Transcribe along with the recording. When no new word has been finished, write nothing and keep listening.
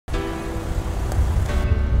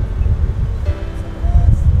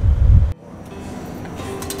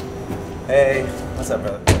Hey, what's up,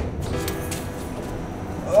 brother?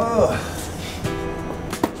 Oh.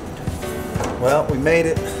 Well, we made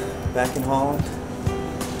it back in Holland,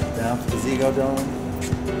 down to the Ziggo Dome.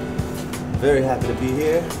 Very happy to be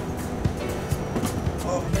here.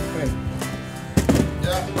 Oh, great.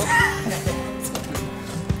 Yeah.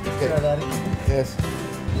 Okay. Daddy. Yes.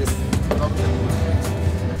 Yes.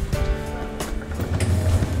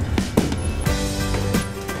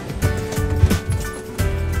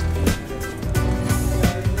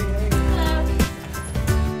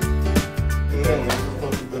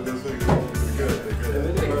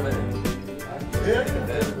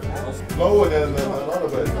 Lower than another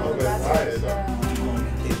bit, higher.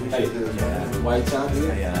 White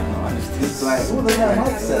chocolate? Yeah, I know. It's like, well, they got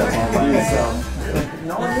my setup on by yourself.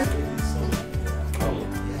 No one.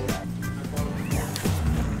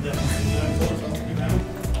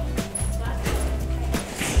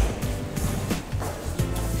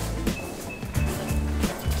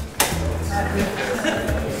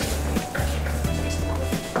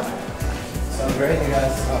 Sounds great, you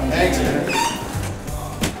guys. Thanks, man.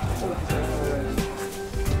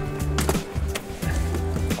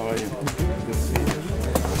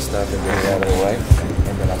 Stuff and get it out of the way,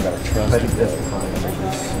 and then I've got to trust it.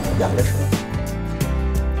 Yeah, that's right.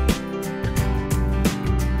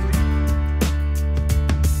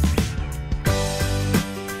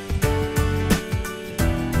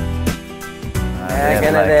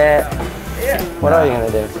 What are you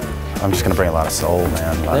gonna do? I'm just gonna bring a lot of soul,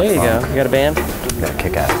 man. There you go. You got a band? Got a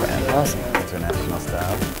kick-ass band. Awesome. International style.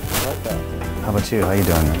 I like that. How about you? How you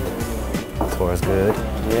doing? Tour's good.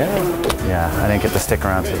 Yeah. Yeah, I didn't get to stick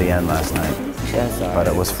around to the end last night, but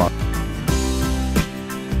it was fun.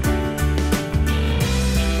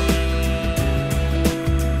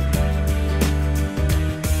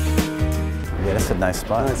 Yeah, that's a nice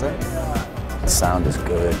spot. Nice, right? The sound is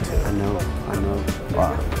good too. I know.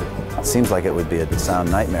 Wow. It seems like it would be a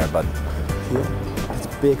sound nightmare, but yeah, it's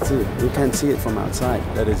big too. You can't see it from outside.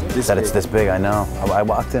 It's this big. I know. I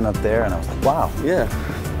walked in up there and I was like, wow. Yeah.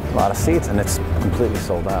 A lot of seats, and it's completely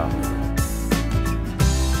sold out.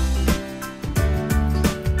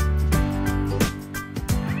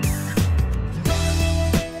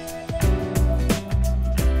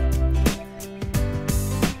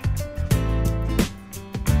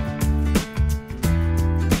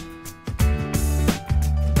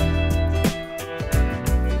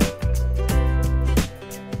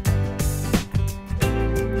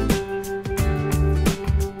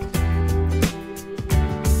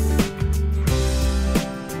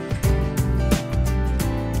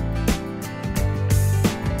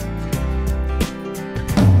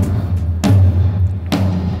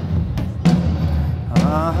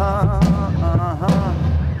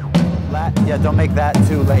 Yeah, don't make that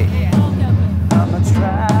too late. I'm a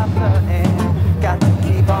traveler and got to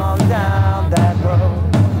keep on down that road.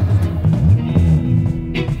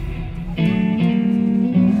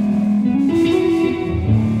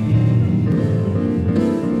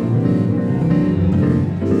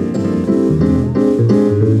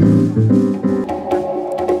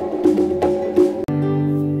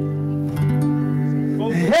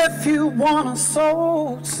 If you want a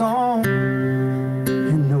soul song,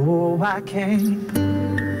 I can.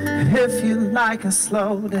 And if you like a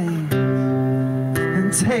slow dance,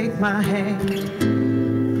 and take my hand.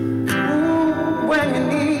 Ooh, when you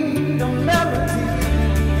need a melody,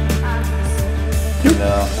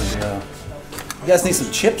 You guys need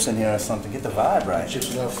some chips in here or something. Get the vibe right.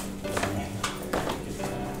 Chips enough.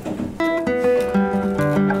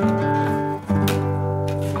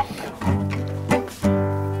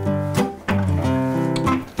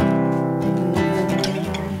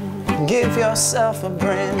 give yourself a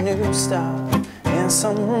brand new start and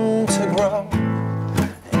some room to grow.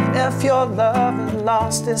 And if your love has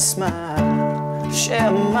lost its smile,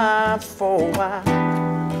 share mine for a while.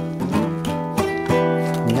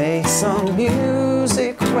 Make some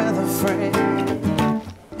music with a friend.